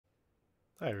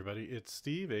Hi everybody, it's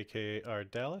Steve, aka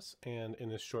Ardalis, and in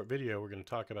this short video we're going to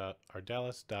talk about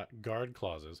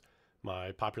Ardalis.GuardClauses,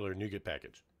 my popular NuGet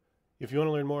package. If you want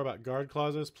to learn more about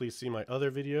GuardClauses, please see my other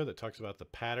video that talks about the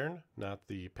pattern, not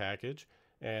the package,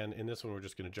 and in this one we're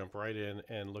just going to jump right in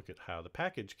and look at how the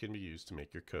package can be used to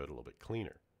make your code a little bit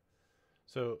cleaner.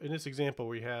 So in this example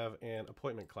we have an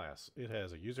appointment class. It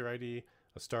has a user ID,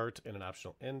 a start, and an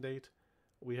optional end date.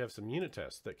 We have some unit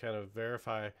tests that kind of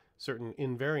verify certain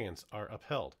invariants are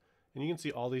upheld. And you can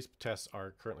see all these tests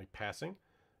are currently passing,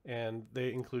 and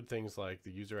they include things like the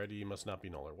user ID must not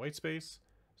be null or white space,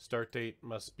 start date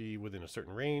must be within a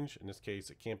certain range, in this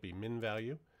case it can't be min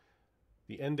value,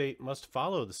 the end date must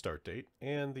follow the start date,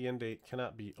 and the end date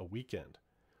cannot be a weekend.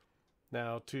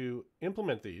 Now to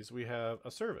implement these we have a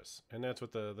service, and that's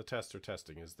what the tests are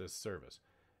testing, is this service.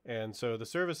 And so the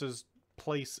service's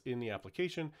place in the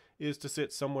application is to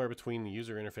sit somewhere between the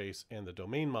user interface and the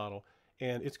domain model,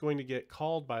 and it's going to get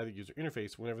called by the user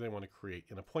interface whenever they want to create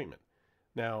an appointment.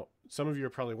 Now, some of you are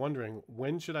probably wondering,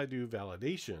 when should I do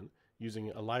validation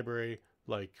using a library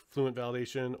like Fluent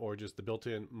Validation or just the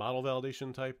built-in model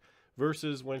validation type,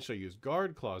 versus when should I use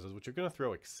guard clauses, which are going to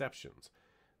throw exceptions.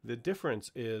 The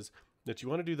difference is that you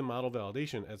want to do the model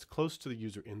validation as close to the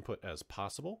user input as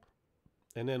possible.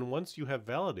 And then once you have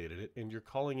validated it and you're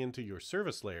calling into your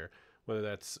service layer, whether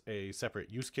that's a separate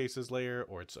use cases layer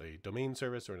or it's a domain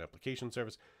service or an application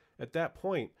service, at that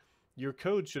point, your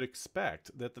code should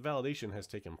expect that the validation has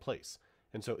taken place.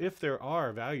 And so if there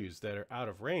are values that are out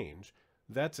of range,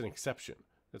 that's an exception.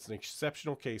 That's an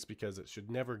exceptional case because it should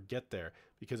never get there.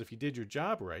 Because if you did your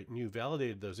job right and you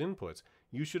validated those inputs,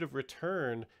 you should have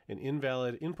returned an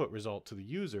invalid input result to the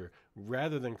user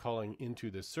rather than calling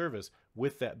into this service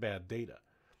with that bad data.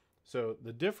 So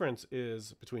the difference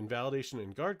is between validation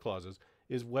and guard clauses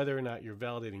is whether or not you're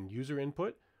validating user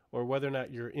input or whether or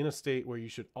not you're in a state where you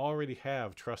should already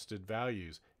have trusted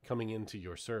values coming into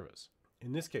your service.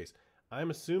 In this case, I'm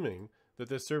assuming that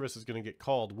this service is going to get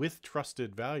called with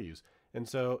trusted values. And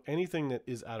so anything that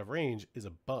is out of range is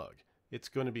a bug. It's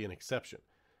going to be an exception.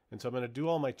 And so I'm going to do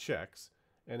all my checks.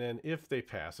 And then if they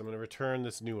pass, I'm going to return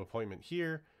this new appointment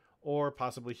here, or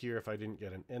possibly here if I didn't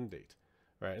get an end date.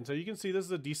 Right. And so you can see this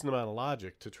is a decent amount of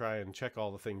logic to try and check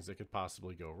all the things that could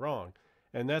possibly go wrong.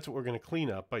 And that's what we're going to clean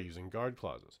up by using guard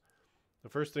clauses. The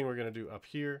first thing we're going to do up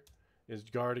here is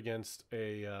guard against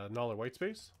a null or white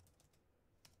space.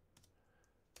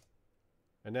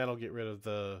 And that'll get rid of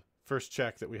the first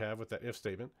check that we have with that if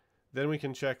statement. Then we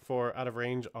can check for out of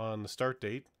range on the start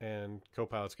date, and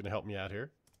Copilot's going to help me out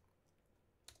here.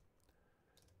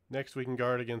 Next we can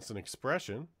guard against an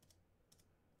expression.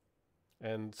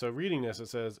 And so reading this, it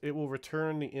says it will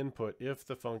return the input if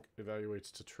the func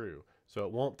evaluates to true. So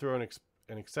it won't throw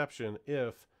an exception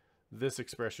if this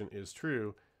expression is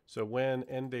true. So when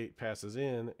end date passes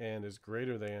in and is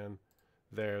greater than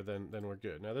there, then we're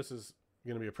good. Now this is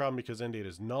going to be a problem because end date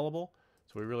is nullable.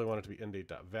 So we really want it to be end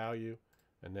date.value,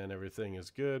 and then everything is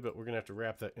good, but we're going to have to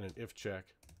wrap that in an if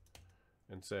check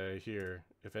and say here,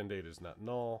 if end date is not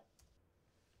null.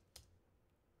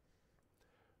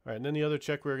 All right, and then the other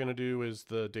check we're going to do is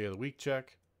the day of the week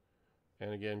check.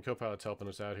 And again, Copilot's helping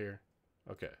us out here.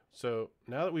 Okay, so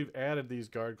now that we've added these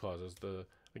guard clauses, the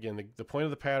point of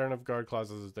the pattern of guard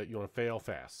clauses is that you want to fail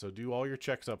fast. So do all your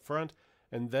checks up front,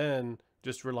 and then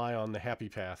just rely on the happy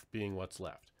path being what's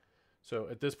left. So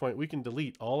at this point, we can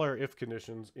delete all our if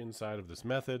conditions inside of this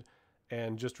method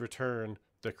and just return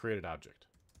the created object.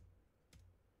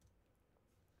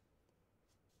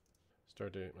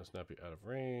 Start date must not be out of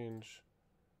range.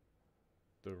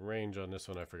 The range on this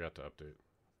one I forgot to update.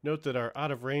 Note that our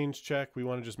out of range check, we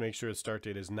want to just make sure the start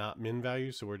date is not min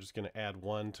value. So we're just going to add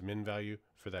 1 to min value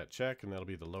for that check, and that'll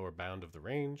be the lower bound of the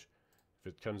range.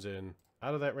 If it comes in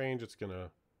out of that range, it's going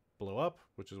to blow up,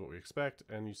 which is what we expect.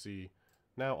 And you see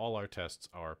now all our tests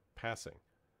are passing.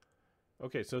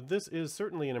 Okay, so this is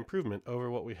certainly an improvement over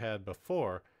what we had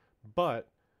before, but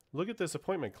look at this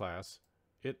appointment class.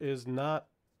 It is not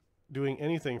doing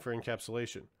anything for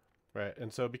encapsulation, right?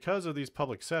 And so because of these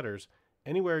public setters,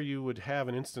 anywhere you would have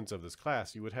an instance of this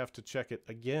class, you would have to check it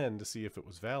again to see if it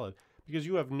was valid, because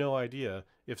you have no idea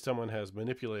if someone has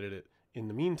manipulated it in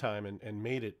the meantime and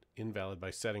made it invalid by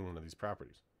setting one of these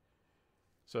properties.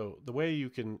 So the way you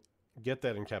can get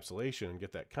that encapsulation and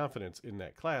get that confidence in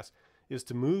that class is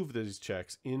to move these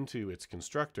checks into its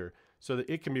constructor so that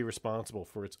it can be responsible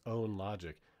for its own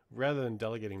logic rather than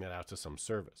delegating that out to some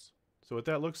service. So what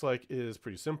that looks like is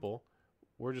pretty simple.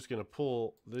 We're just going to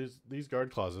pull these guard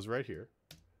clauses right here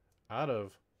out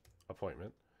of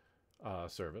appointment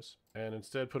service and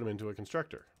instead put them into a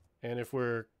constructor. And if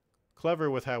we're clever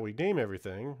with how we name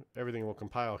everything, everything will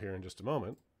compile here in just a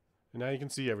moment. And now you can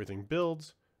see everything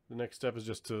builds. The next step is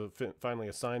just to finally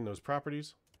assign those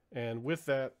properties. And with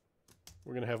that,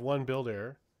 we're going to have one build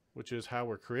error, which is how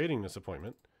we're creating this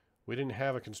appointment. We didn't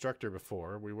have a constructor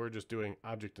before. We were just doing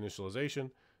object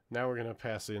initialization. Now we're going to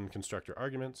pass in constructor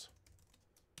arguments.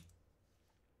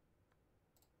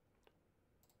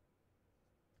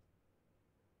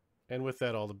 And with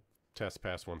that, all the tests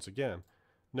pass once again.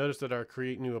 Notice that our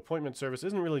create new appointment service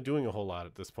isn't really doing a whole lot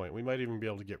at this point. We might even be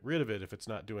able to get rid of it if it's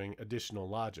not doing additional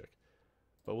logic.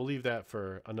 But we'll leave that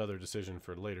for another decision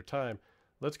for a later time.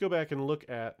 Let's go back and look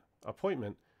at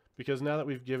appointment, because now that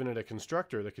we've given it a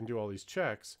constructor that can do all these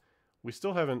checks, we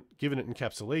still haven't given it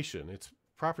encapsulation. Its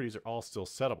properties are all still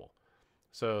settable.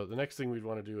 So the next thing we'd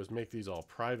want to do is make these all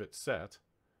private set,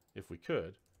 if we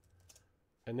could.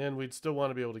 And then we'd still want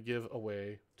to be able to give a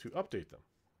way to update them,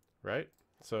 right?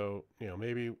 So,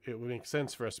 maybe it would make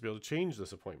sense for us to be able to change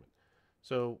this appointment.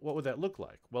 So what would that look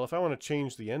like? Well, if I want to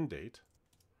change the end date,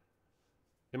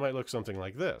 it might look something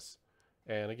like this.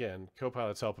 And again,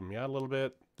 Copilot's helping me out a little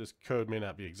bit. This code may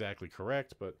not be exactly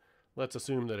correct, but let's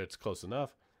assume that it's close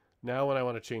enough. Now when I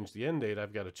want to change the end date,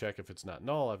 I've got to check if it's not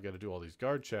null. I've got to do all these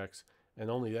guard checks, and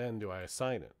only then do I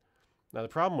assign it. Now the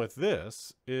problem with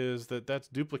this is that that's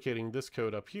duplicating this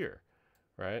code up here,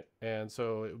 right? And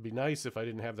so it would be nice if I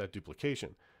didn't have that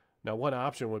duplication. Now one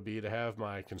option would be to have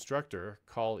my constructor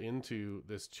call into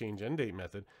this change end date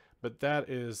method, but that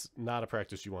is not a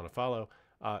practice you want to follow.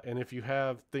 And if you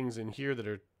have things in here that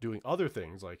are doing other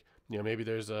things, like maybe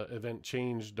there's a event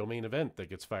change domain event that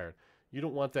gets fired, you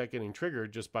don't want that getting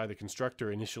triggered just by the constructor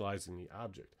initializing the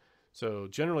object. So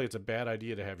generally it's a bad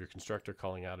idea to have your constructor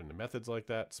calling out into methods like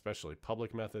that, especially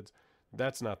public methods.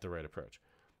 That's not the right approach.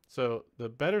 So the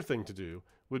better thing to do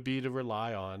would be to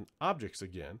rely on objects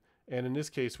again. And in this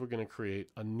case, we're going to create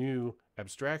a new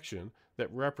abstraction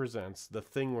that represents the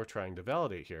thing we're trying to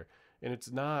validate here. And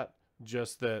it's not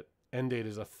just that end date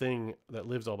is a thing that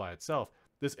lives all by itself.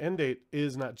 This end date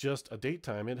is not just a date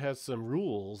time. It has some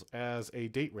rules as a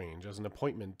date range, as an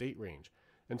appointment date range.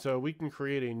 And so we can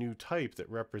create a new type that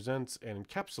represents and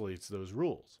encapsulates those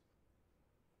rules.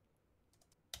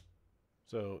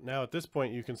 So now at this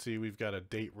point, you can see we've got a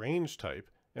date range type,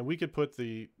 and we could put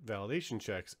the validation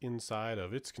checks inside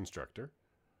of its constructor.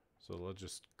 So let's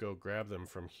just go grab them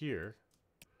from here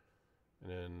and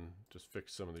then just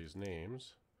fix some of these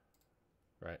names.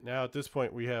 Right now at this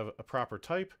point, we have a proper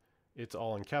type. It's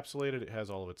all encapsulated. It has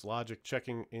all of its logic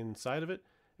checking inside of it.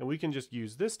 And we can just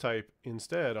use this type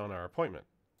instead on our appointment.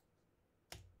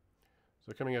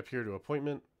 So coming up here to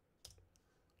appointment,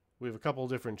 we have a couple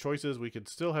of different choices. We could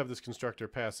still have this constructor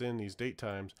pass in these date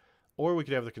times, or we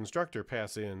could have the constructor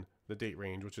pass in the date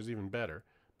range, which is even better.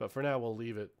 But for now, we'll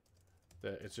leave it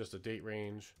that it's just a date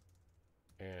range,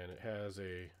 and it has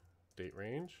a date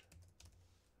range.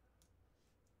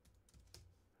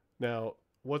 Now,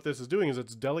 what this is doing is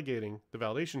it's delegating the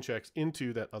validation checks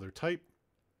into that other type,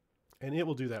 and it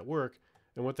will do that work.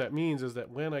 And what that means is that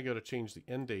when I go to change the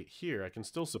end date here, I can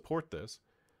still support this,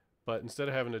 but instead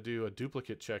of having to do a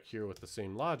duplicate check here with the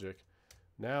same logic,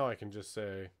 now I can just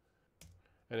say,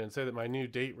 and then say that my new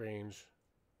date range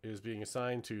is being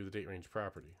assigned to the date range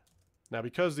property. Now,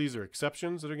 because these are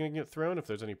exceptions that are going to get thrown, if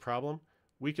there's any problem,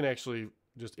 we can actually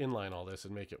just inline all this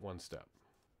and make it one step.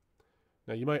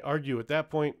 Now, you might argue at that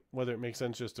point whether it makes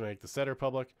sense just to make the setter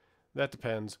public. That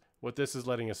depends. What this is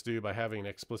letting us do by having an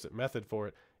explicit method for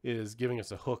it is giving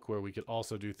us a hook where we could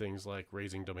also do things like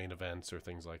raising domain events or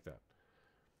things like that.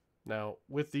 Now,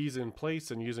 with these in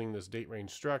place and using this date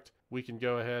range struct, we can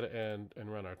go ahead and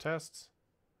run our tests.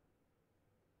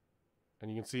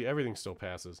 And you can see everything still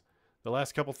passes. The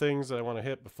last couple things that I want to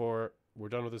hit before we're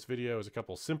done with this video is a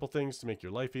couple simple things to make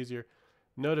your life easier.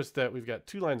 Notice that we've got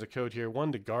two lines of code here,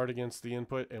 one to guard against the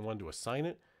input and one to assign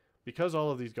it. Because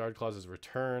all of these guard clauses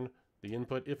return the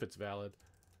input if it's valid,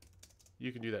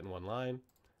 you can do that in one line.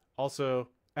 Also,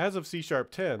 as of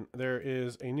C#10, there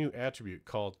is a new attribute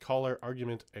called caller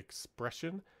argument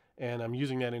expression, and I'm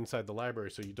using that inside the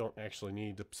library so you don't actually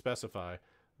need to specify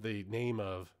the name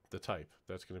of the type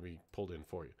that's going to be pulled in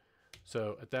for you.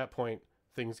 So at that point,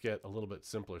 things get a little bit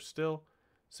simpler still.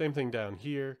 Same thing down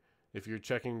here. If you're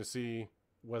checking to see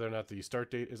whether or not the start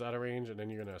date is out of range and then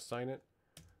you're going to assign it,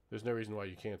 there's no reason why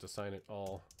you can't assign it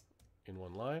all in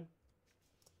one line.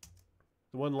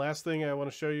 The one last thing I want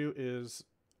to show you is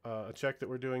a check that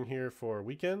we're doing here for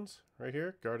weekends, right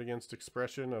here, guard against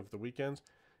expression of the weekends.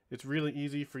 It's really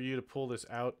easy for you to pull this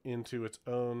out into its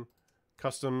own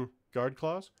custom guard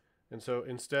clause. And so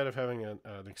instead of having an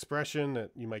expression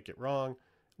that you might get wrong,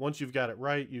 once you've got it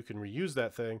right, you can reuse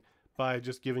that thing by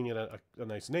just giving it a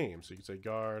nice name. So you can say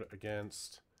guard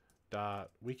against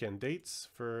dot weekend dates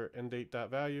for end date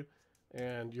dot value,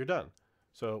 and you're done.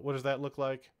 So what does that look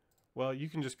like? Well, you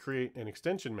can just create an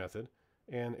extension method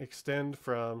and extend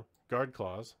from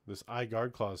guardclause, this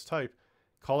iGuardClause type,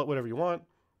 call it whatever you want,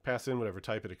 pass in whatever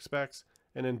type it expects,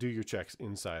 and then do your checks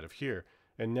inside of here.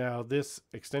 And now this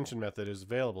extension method is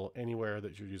available anywhere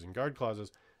that you're using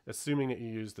guardclauses, assuming that you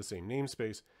use the same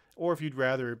namespace. Or if you'd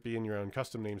rather be in your own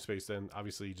custom namespace, then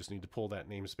obviously you just need to pull that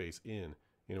namespace in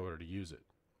order to use it.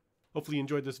 Hopefully you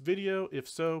enjoyed this video. If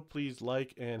so, please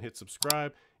like and hit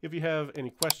subscribe. If you have any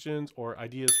questions or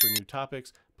ideas for new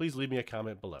topics, please leave me a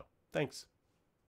comment below. Thanks.